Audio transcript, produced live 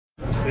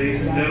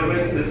Ladies and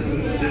gentlemen, this is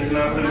this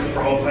announcement is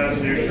for all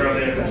passengers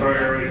traveling at Qatar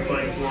Airways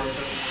Flight 4.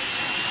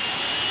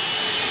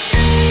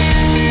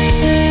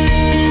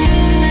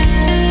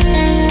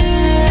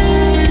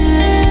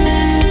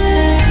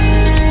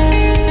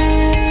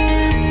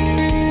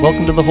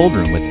 Welcome to the Hold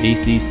Room with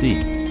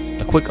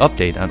ACC, a quick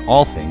update on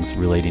all things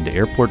relating to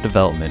airport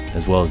development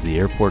as well as the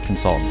Airport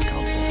Consultants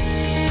Council.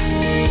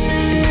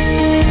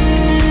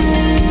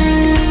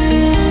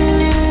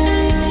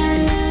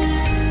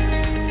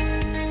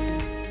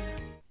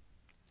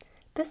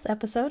 This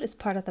episode is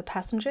part of the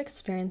Passenger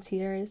Experience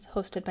series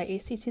hosted by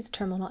ACC's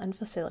Terminal and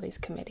Facilities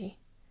Committee.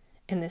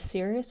 In this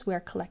series, we are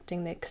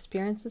collecting the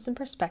experiences and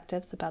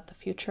perspectives about the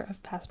future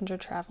of passenger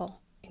travel,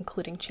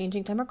 including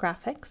changing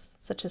demographics,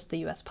 such as the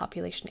U.S.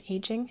 population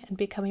aging and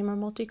becoming more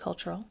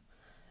multicultural,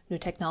 new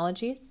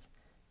technologies,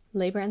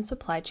 labor and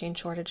supply chain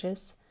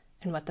shortages,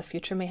 and what the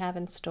future may have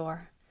in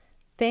store.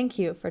 Thank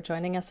you for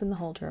joining us in the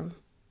Hold Room.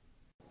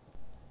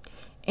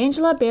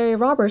 Angela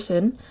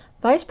Berry-Roberson,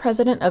 Vice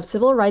President of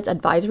Civil Rights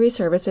Advisory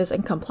Services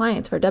and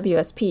Compliance for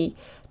WSP,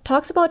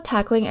 talks about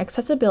tackling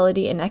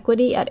accessibility and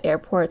equity at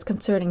airports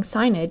concerning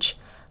signage,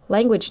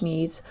 language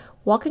needs,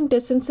 walking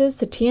distances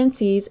to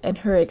TNCs, and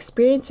her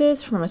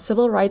experiences from a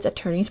civil rights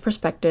attorney's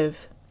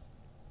perspective.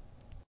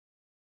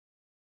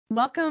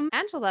 Welcome,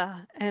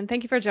 Angela, and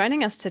thank you for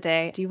joining us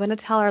today. Do you want to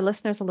tell our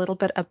listeners a little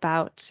bit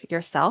about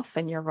yourself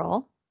and your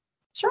role?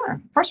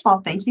 Sure. First of all,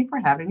 thank you for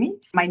having me.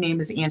 My name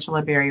is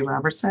Angela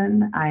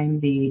Berry-Roberson. I'm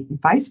the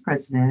Vice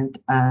President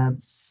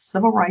of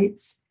Civil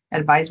Rights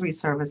Advisory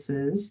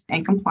Services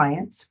and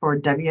Compliance for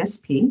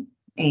WSP.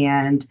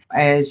 And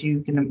as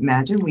you can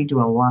imagine, we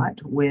do a lot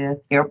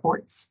with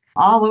airports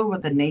all over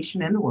the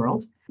nation and the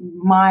world.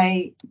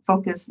 My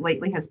focus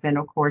lately has been,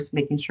 of course,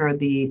 making sure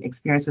the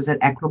experience is an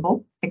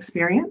equitable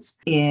experience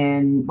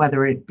in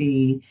whether it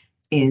be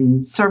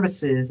in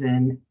services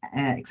and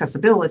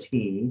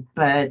accessibility,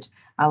 but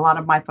a lot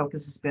of my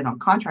focus has been on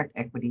contract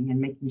equity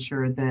and making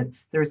sure that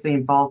there's the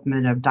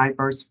involvement of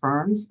diverse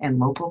firms and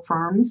local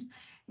firms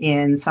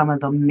in some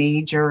of the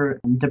major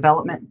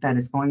development that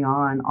is going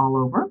on all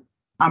over.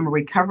 I'm a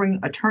recovering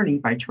attorney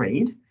by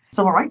trade,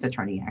 civil rights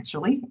attorney,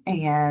 actually.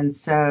 And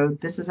so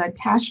this is a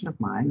passion of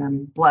mine.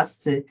 I'm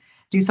blessed to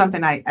do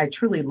something I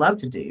truly love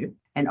to do.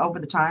 And over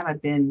the time,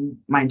 I've been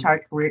my entire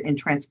career in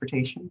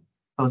transportation,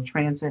 both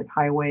transit,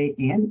 highway,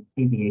 and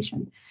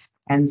aviation.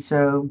 And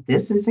so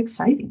this is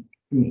exciting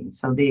for me.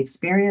 So the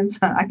experience,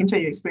 I can tell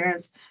you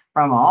experience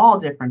from all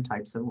different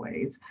types of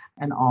ways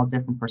and all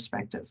different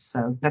perspectives.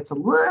 So that's a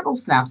little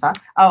snapshot.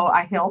 Oh,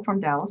 I hail from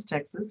Dallas,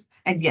 Texas.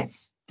 And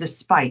yes,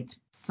 despite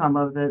some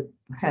of the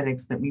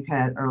headaches that we've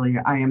had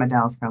earlier, I am a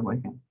Dallas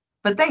Cowboy fan.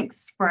 But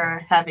thanks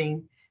for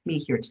having me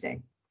here today.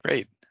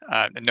 Great.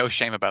 No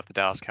shame about the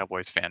Dallas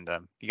Cowboys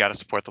fandom. You got to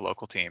support the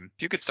local team.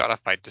 If you could start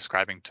off by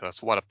describing to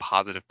us what a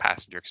positive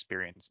passenger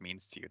experience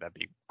means to you, that'd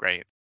be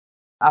great.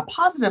 A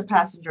positive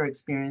passenger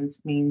experience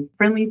means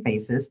friendly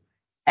faces,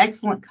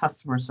 excellent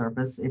customer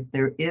service if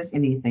there is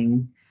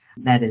anything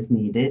that is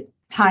needed,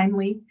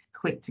 timely,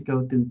 quick to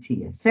go through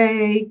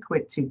TSA,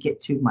 quick to get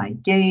to my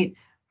gate,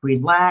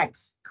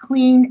 relax,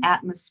 clean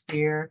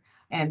atmosphere,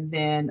 and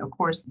then, of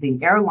course,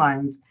 the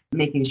airlines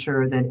making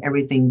sure that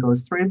everything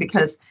goes through,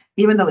 because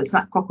even though it's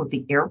not quote with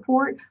the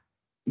airport,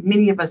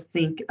 many of us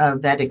think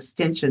of that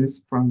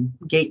extensions from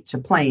gate to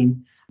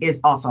plane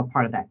is also a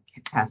part of that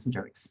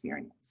passenger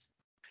experience.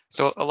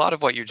 So a lot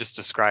of what you just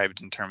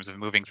described in terms of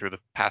moving through the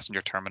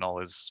passenger terminal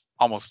is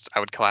almost, I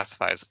would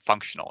classify as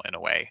functional in a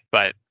way.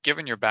 But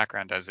given your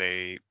background as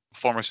a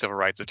former civil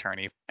rights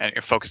attorney and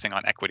you're focusing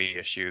on equity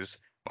issues,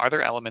 are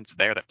there elements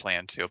there that play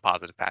into a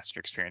positive passenger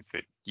experience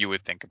that you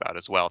would think about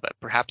as well that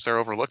perhaps are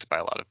overlooked by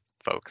a lot of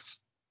folks?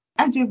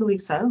 I do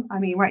believe so. I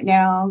mean, right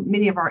now,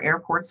 many of our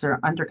airports are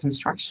under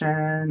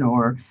construction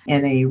or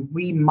in a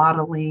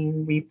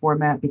remodeling,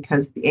 reformat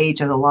because the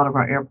age of a lot of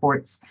our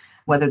airports,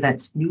 whether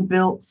that's new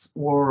builds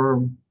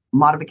or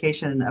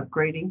modification and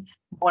upgrading.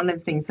 One of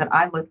the things that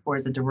I look for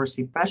as a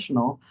diversity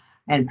professional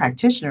and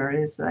practitioner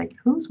is like,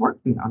 who's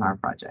working on our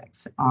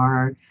projects?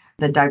 Are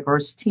the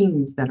diverse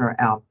teams that are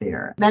out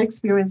there? That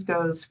experience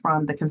goes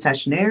from the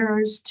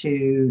concessionaires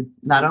to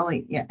not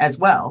only as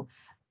well.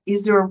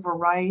 Is there a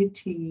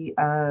variety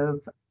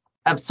of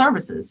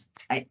services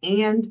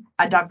and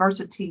a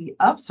diversity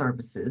of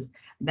services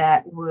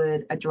that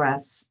would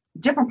address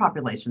different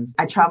populations?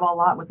 I travel a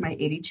lot with my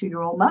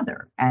 82-year-old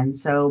mother. And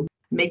so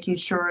making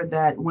sure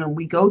that when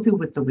we go through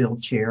with the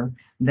wheelchair,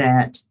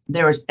 that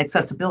there is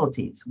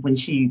accessibilities when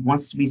she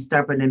wants to be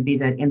stubborn and be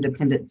that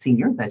independent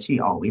senior that she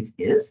always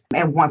is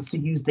and wants to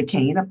use the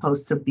cane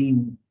opposed to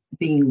being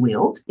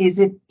wheeled. Is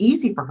it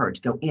easy for her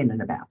to go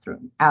in a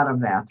bathroom, out of a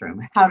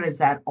bathroom? How does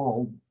that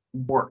all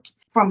work?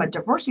 From a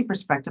diversity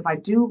perspective, I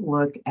do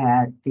look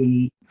at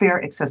the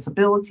fair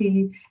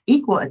accessibility,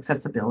 equal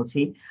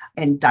accessibility,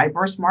 and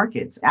diverse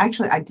markets.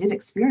 Actually, I did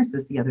experience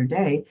this the other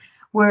day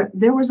where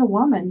there was a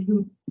woman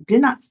who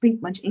did not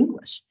speak much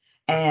English.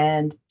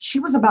 And she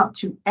was about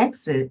to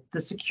exit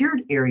the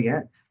secured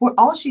area where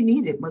all she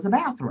needed was a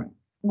bathroom.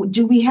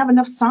 Do we have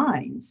enough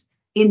signs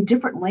in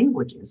different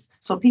languages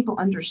so people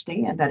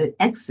understand that an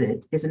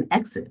exit is an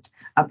exit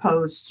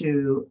opposed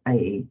to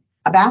a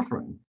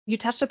bathroom. You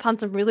touched upon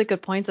some really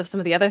good points of some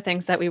of the other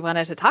things that we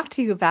wanted to talk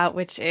to you about,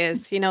 which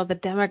is, the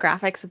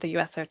demographics of the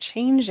US are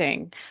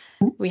changing.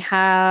 We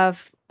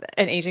have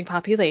an aging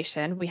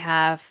population. We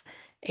have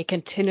a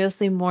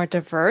continuously more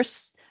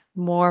diverse,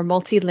 more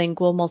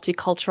multilingual,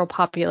 multicultural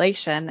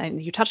population.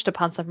 And you touched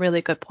upon some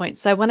really good points.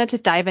 So I wanted to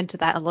dive into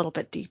that a little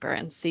bit deeper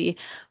and see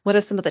what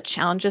are some of the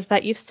challenges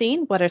that you've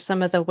seen? What are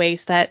some of the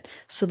ways that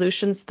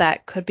solutions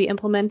that could be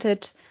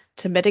implemented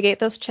to mitigate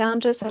those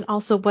challenges? And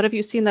also, what have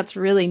you seen that's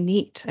really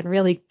neat and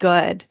really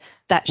good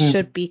that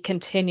should be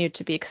continued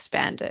to be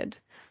expanded?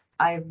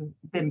 I've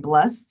been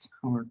blessed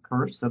or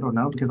cursed, I don't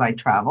know, because I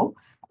travel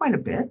quite a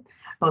bit,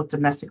 both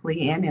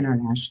domestically and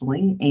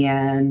internationally.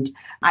 And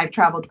I've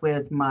traveled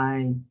with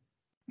my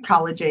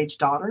college-age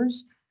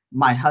daughters,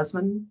 my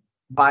husband,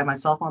 by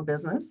myself on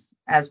business,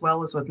 as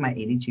well as with my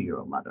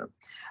 82-year-old mother.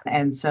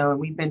 And so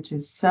we've been to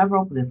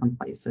several different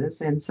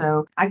places. And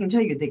so I can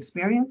tell you the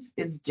experience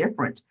is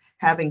different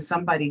having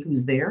somebody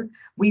who's there.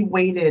 We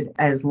waited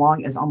as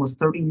long as almost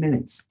 30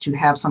 minutes to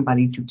have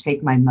somebody to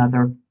take my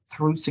mother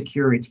through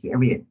security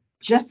area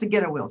just to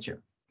get a wheelchair.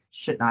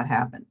 Should not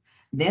happen.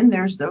 Then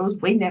there's those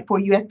waiting for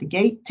you at the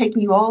gate,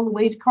 taking you all the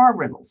way to car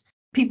rentals,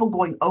 people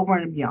going over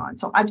and beyond.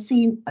 So I've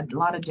seen a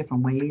lot of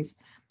different ways.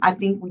 I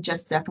think we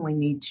just definitely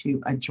need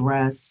to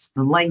address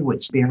the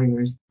language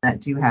barriers that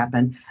do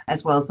happen,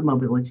 as well as the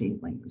mobility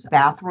lanes.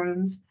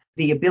 Bathrooms,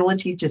 the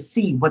ability to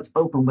see what's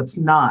open, what's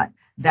not,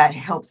 that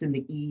helps in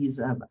the ease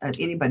of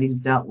anybody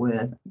who's dealt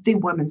with the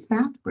women's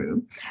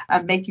bathroom,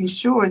 making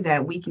sure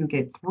that we can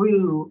get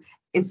through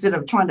instead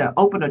of trying to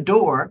open a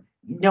door,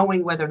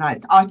 knowing whether or not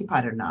it's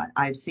occupied or not.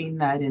 I've seen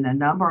that in a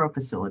number of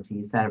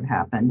facilities that have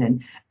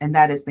happened, and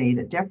that has made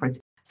a difference.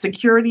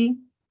 Security,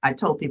 I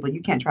told people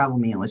you can't travel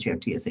me unless you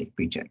have TSA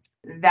PreCheck.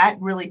 That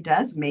really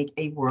does make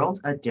a world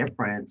of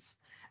difference.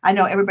 I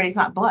know everybody's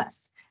not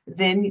blessed.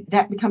 Then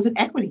that becomes an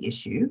equity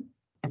issue.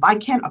 If I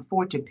can't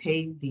afford to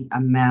pay the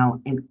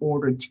amount in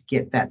order to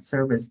get that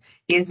service,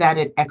 is that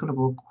an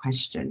equitable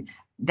question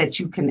that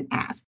you can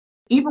ask?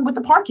 Even with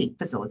the parking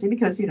facility,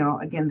 because,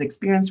 again, the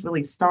experience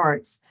really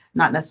starts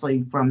not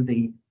necessarily from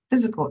the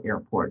physical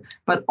airport,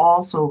 but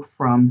also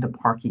from the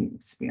parking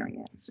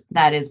experience.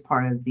 That is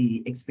part of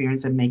the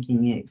experience of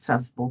making it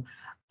accessible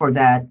for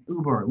that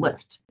Uber or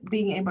Lyft.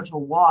 Being able to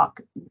walk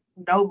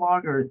no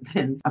longer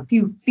than a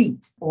few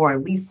feet, or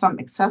at least some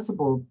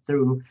accessible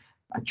through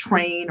a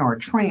train or a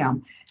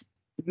tram,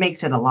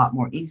 makes it a lot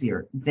more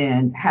easier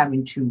than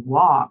having to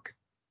walk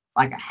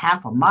like a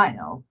half a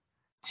mile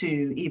to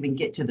even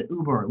get to the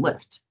Uber or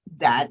Lyft.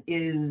 That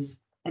is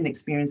an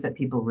experience that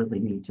people really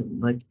need to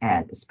look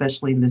at,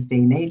 especially in this day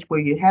and age where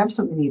you have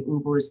so many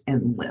Ubers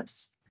and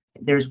Lyfts.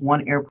 There's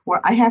one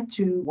airport I have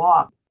to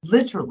walk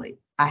literally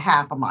a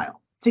half a mile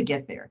to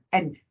get there.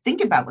 And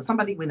think about with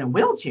somebody with a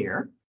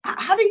wheelchair,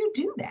 how do you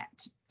do that?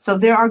 So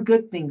there are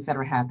good things that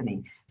are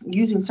happening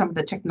using some of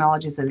the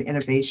technologies and the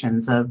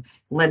innovations of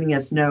letting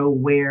us know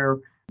where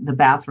the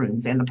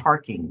bathrooms and the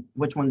parking,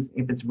 which ones,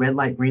 if it's red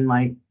light, green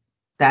light,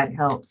 that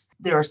helps.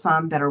 There are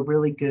some that are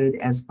really good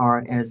as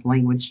far as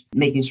language,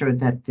 making sure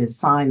that the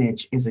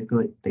signage is a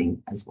good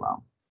thing as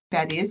well.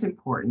 That is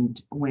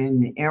important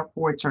when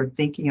airports are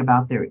thinking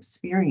about their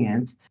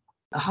experience.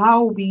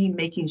 How are we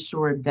making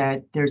sure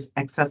that there's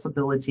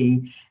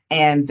accessibility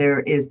and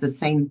there is the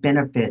same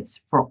benefits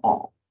for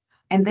all?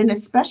 And then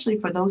especially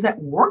for those that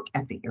work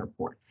at the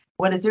airport.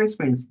 What is their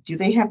experience? Do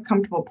they have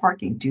comfortable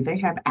parking? Do they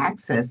have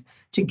access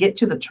to get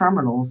to the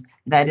terminals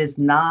that is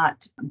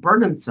not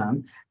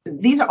burdensome?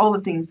 These are all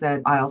the things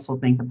that I also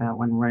think about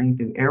when running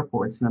through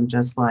airports. And I'm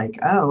just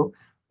like,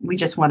 we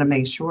just want to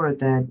make sure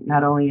that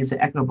not only is it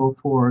equitable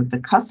for the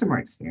customer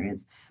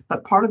experience,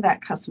 but part of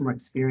that customer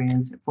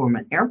experience from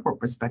an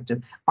airport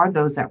perspective are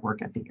those that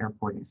work at the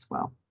airport as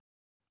well.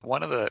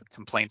 One of the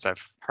complaints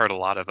I've heard a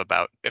lot of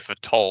about if a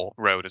toll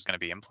road is going to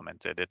be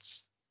implemented,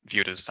 it's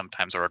viewed as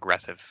sometimes a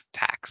regressive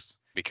tax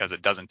because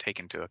it doesn't take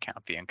into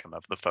account the income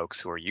of the folks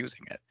who are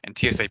using it. And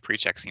TSA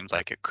PreCheck seems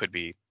like it could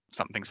be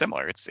something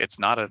similar. It's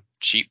not a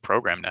cheap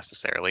program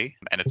necessarily,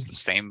 and it's the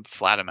same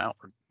flat amount,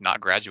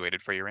 not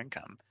graduated for your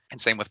income. And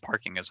same with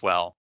parking as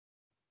well.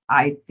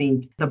 I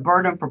think the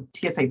burden for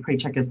TSA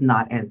PreCheck is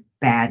not as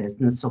bad as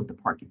necessarily the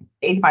parking.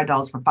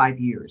 $85 for 5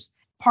 years.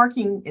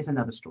 Parking is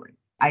another story.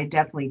 I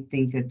definitely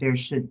think that there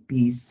should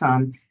be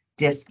some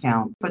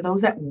discount for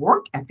those that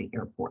work at the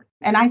airport.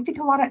 And I think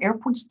a lot of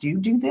airports do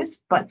this,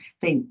 but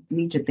they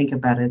need to think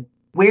about it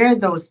where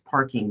those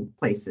parking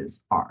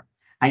places are.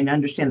 I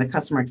understand the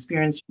customer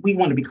experience. We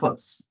want to be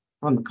close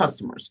from the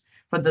customers.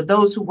 For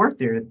those who work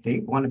there, they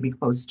want to be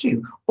close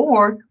too.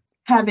 Or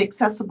have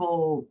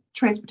accessible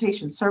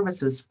transportation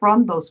services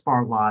from those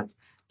far lots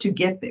to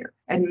get there.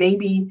 And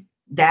maybe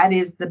that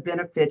is the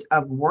benefit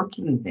of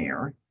working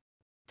there.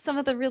 Some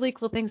of the really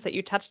cool things that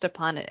you touched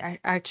upon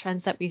are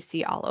trends that we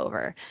see all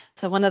over.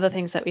 So one of the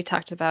things that we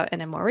talked about in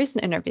a more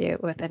recent interview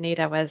with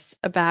Anita was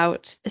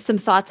about some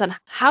thoughts on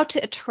how to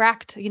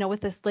attract,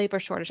 with this labor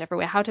shortage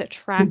everywhere, how to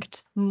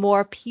attract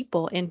more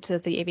people into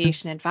the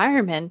aviation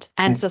environment.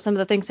 And so some of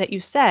the things that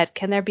you said,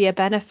 can there be a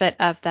benefit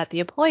of that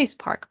the employees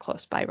park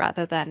close by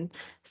rather than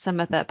some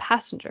of the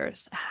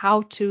passengers?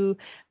 How to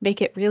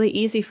make it really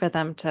easy for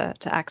them to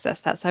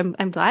access that. So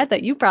I'm glad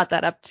that you brought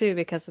that up too,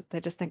 because I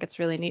just think it's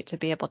really neat to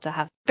be able to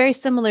have very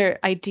similar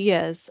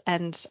ideas,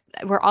 and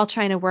we're all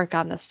trying to work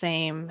on the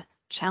same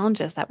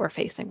challenges that we're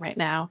facing right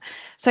now.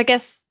 So I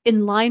guess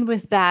in line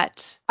with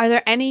that, are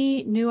there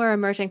any newer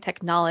emerging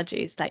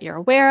technologies that you're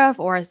aware of,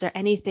 or is there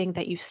anything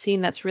that you've seen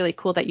that's really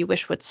cool that you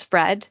wish would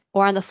spread?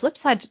 Or on the flip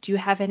side, do you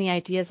have any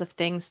ideas of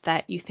things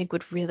that you think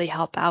would really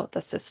help out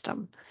the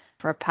system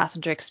for a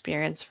passenger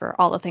experience, for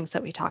all the things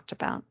that we talked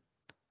about?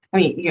 I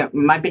mean,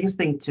 my biggest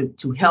thing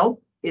to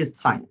help is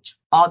signage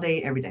all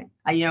day, every day.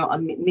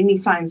 Many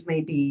signs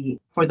may be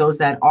for those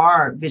that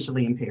are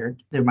visually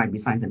impaired. There might be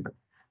signs in,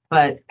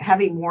 but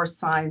having more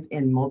signs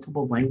in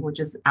multiple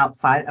languages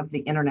outside of the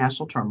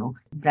international terminal,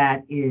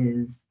 that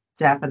is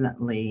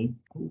definitely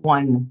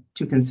one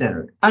to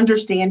consider.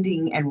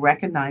 Understanding and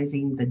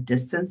recognizing the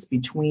distance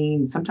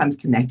between sometimes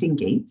connecting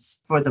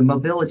gates for the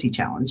mobility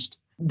challenged.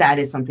 That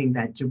is something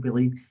that to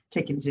really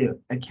take into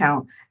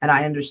account. And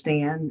I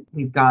understand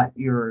we've got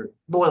your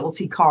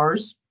loyalty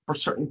cars for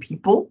certain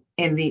people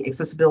and the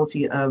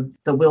accessibility of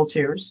the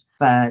wheelchairs.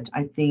 But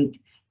I think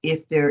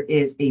if there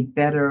is a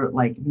better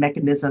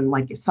mechanism,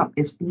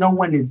 if no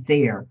one is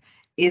there,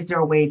 is there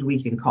a way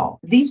we can call?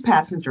 These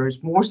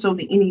passengers, more so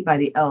than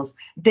anybody else,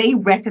 they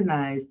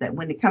recognize that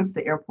when it comes to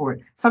the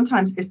airport,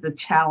 sometimes it's the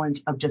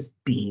challenge of just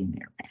being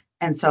there.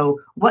 And so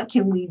what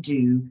can we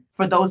do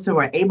for those who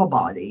are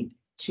able-bodied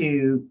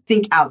to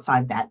think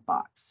outside that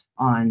box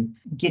on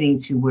getting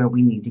to where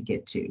we need to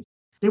get to?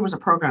 There was a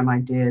program I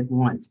did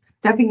once,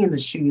 stepping in the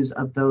shoes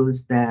of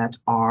those that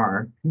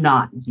are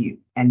not you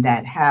and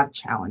that have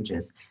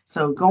challenges.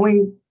 So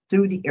going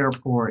through the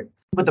airport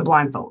with a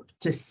blindfold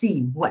to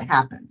see what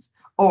happens,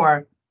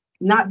 or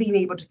not being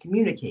able to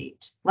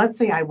communicate. Let's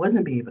say I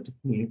wasn't being able to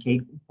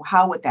communicate.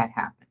 How would that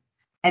happen?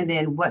 And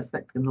then what's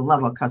the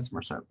level of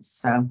customer service?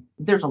 So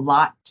there's a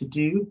lot to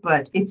do,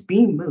 but it's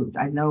being moved.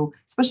 I know,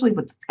 especially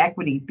with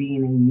equity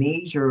being a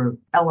major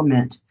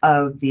element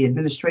of the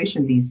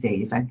administration these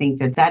days, I think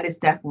that is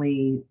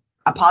definitely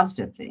a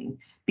positive thing,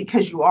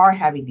 because you are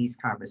having these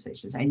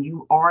conversations and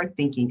you are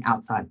thinking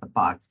outside the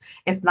box.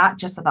 It's not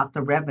just about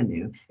the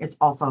revenue. It's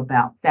also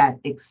about that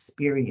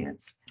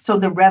experience. So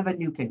the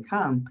revenue can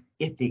come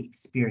if the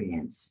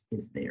experience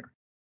is there.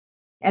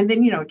 And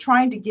then,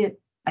 trying to get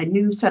a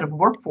new set of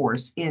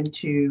workforce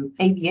into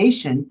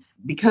aviation.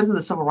 Because of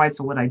the civil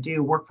rights of what I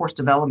do, workforce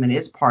development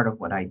is part of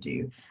what I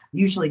do,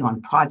 usually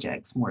on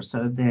projects more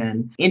so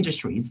than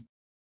industries.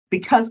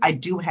 Because I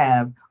do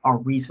have our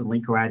recently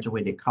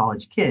graduated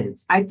college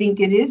kids, I think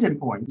it is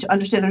important to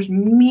understand there's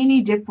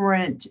many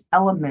different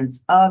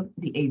elements of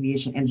the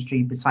aviation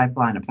industry besides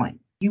flying a plane.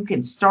 You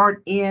can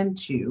start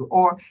into,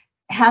 or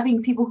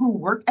having people who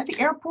work at the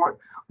airport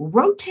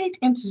rotate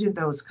into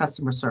those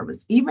customer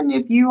service. Even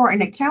if you are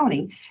in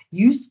accounting,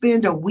 you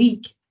spend a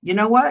week, in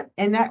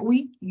that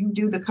week you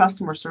do the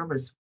customer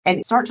service.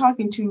 And start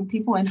talking to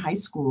people in high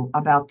school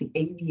about the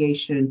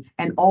aviation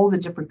and all the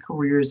different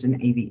careers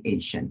in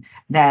aviation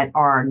that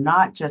are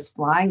not just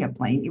flying a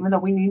plane, even though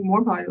we need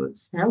more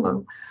pilots,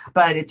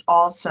 but it's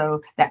also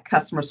that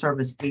customer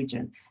service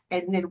agent.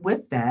 And then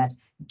with that,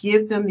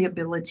 give them the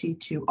ability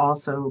to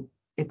also,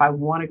 if I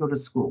want to go to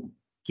school,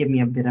 give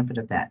me a benefit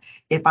of that.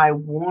 If I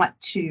want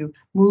to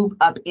move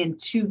up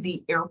into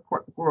the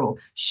airport world,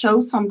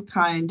 show some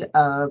kind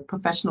of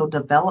professional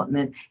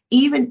development,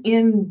 even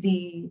in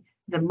the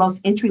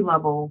most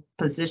entry-level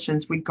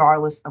positions,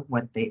 regardless of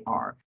what they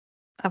are.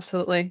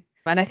 Absolutely.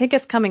 And I think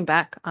it's coming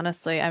back,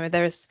 honestly. I mean,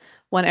 there's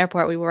one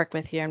airport we work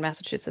with here in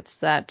Massachusetts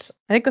that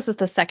I think this is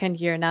the second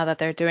year now that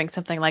they're doing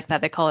something like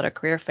that. They call it a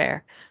career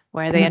fair,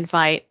 where they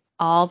invite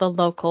all the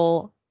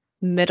local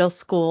middle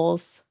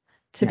schools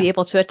to be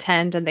able to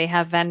attend, and they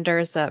have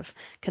vendors of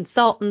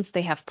consultants.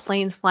 They have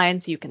planes flying,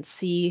 so you can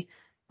see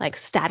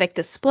static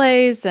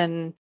displays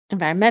and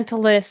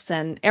environmentalists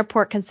and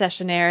airport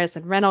concessionaires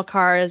and rental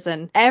cars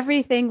and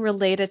everything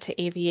related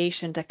to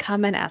aviation to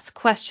come and ask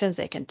questions.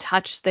 They can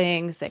touch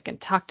things. They can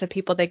talk to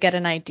people. They get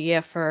an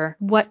idea for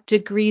what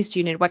degrees do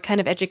you need? What kind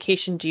of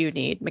education do you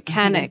need?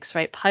 Mechanics,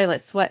 right?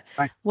 Pilots.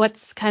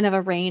 What's kind of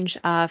a range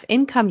of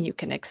income you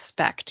can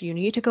expect? Do you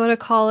need to go to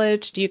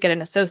college? Do you get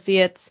an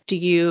associate's? Do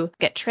you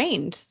get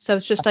trained? So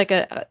it's just like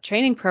a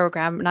training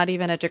program, not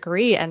even a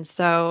degree. And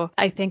so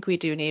I think we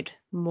do need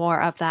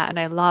more of that. And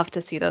I love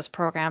to see those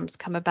programs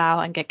come about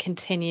and get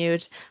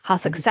continued, how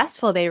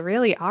successful they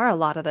really are a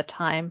lot of the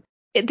time.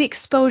 The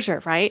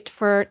exposure, right?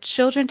 For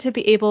children to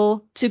be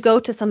able to go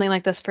to something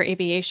like this for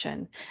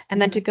aviation,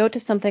 and then to go to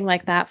something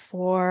like that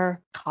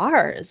for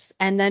cars,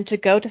 and then to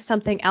go to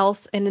something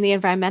else in the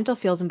environmental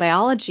fields and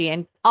biology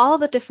and all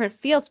the different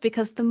fields,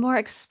 because the more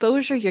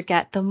exposure you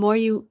get, the more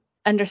you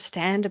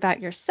understand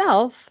about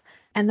yourself,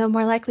 and the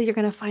more likely you're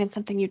going to find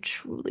something you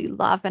truly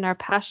love and are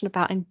passionate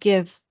about and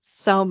give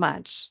so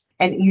much.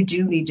 And you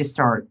do need to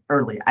start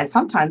early.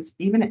 Sometimes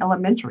even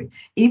elementary,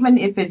 even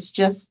if it's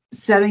just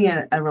setting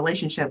a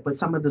relationship with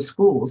some of the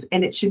schools,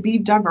 and it should be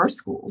diverse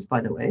schools,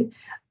 by the way.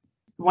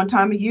 One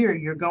time a year,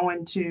 you're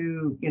going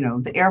to,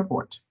 the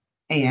airport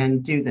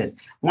and do this.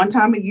 One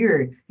time a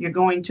year, you're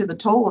going to the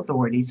toll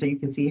authority so you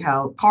can see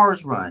how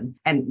cars run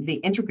and the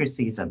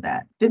intricacies of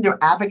that. Then there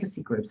are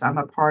advocacy groups. I'm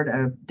a part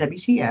of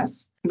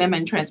WTS, Women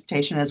in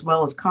Transportation, as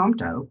well as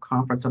COMTO,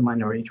 Conference of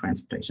Minority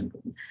Transportation.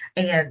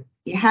 And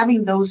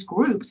having those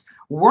groups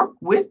work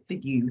with the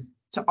youth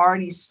to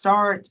already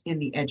start in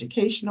the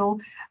educational.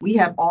 We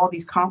have all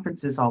these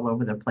conferences all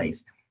over the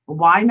place.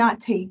 Why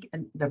not take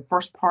the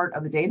first part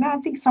of the day? And I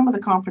think some of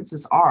the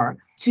conferences are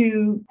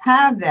to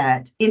have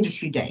that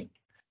industry day.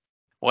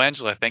 Well,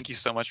 Angela, thank you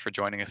so much for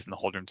joining us in the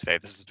Hold Room today.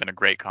 This has been a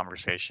great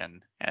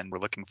conversation, and we're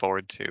looking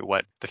forward to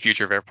what the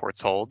future of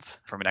airports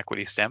holds from an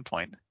equity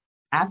standpoint.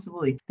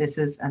 Absolutely. This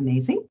is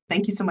amazing.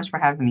 Thank you so much for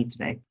having me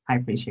today. I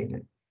appreciate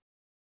it.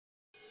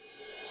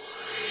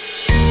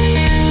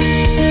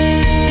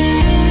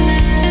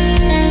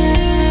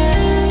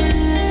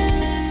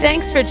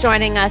 Thanks for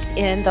joining us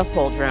in the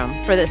Hold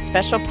Room for this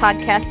special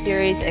podcast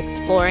series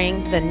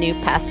exploring the new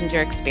passenger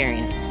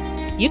experience.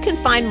 You can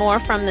find more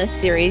from this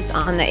series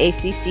on the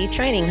ACC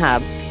Training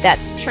Hub.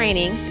 That's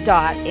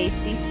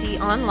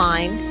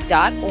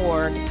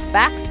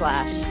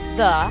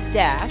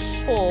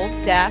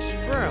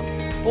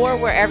training.acc.online.org/the-hold-room or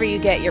wherever you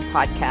get your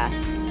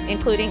podcasts,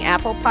 including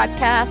Apple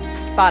Podcasts,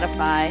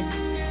 Spotify,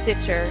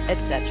 Stitcher,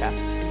 etc.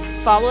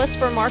 Follow us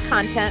for more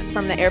content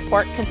from the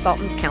Airport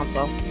Consultants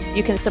Council.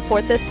 You can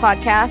support this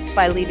podcast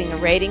by leaving a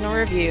rating or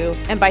review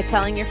and by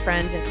telling your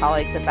friends and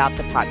colleagues about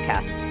the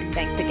podcast.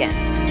 Thanks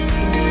again.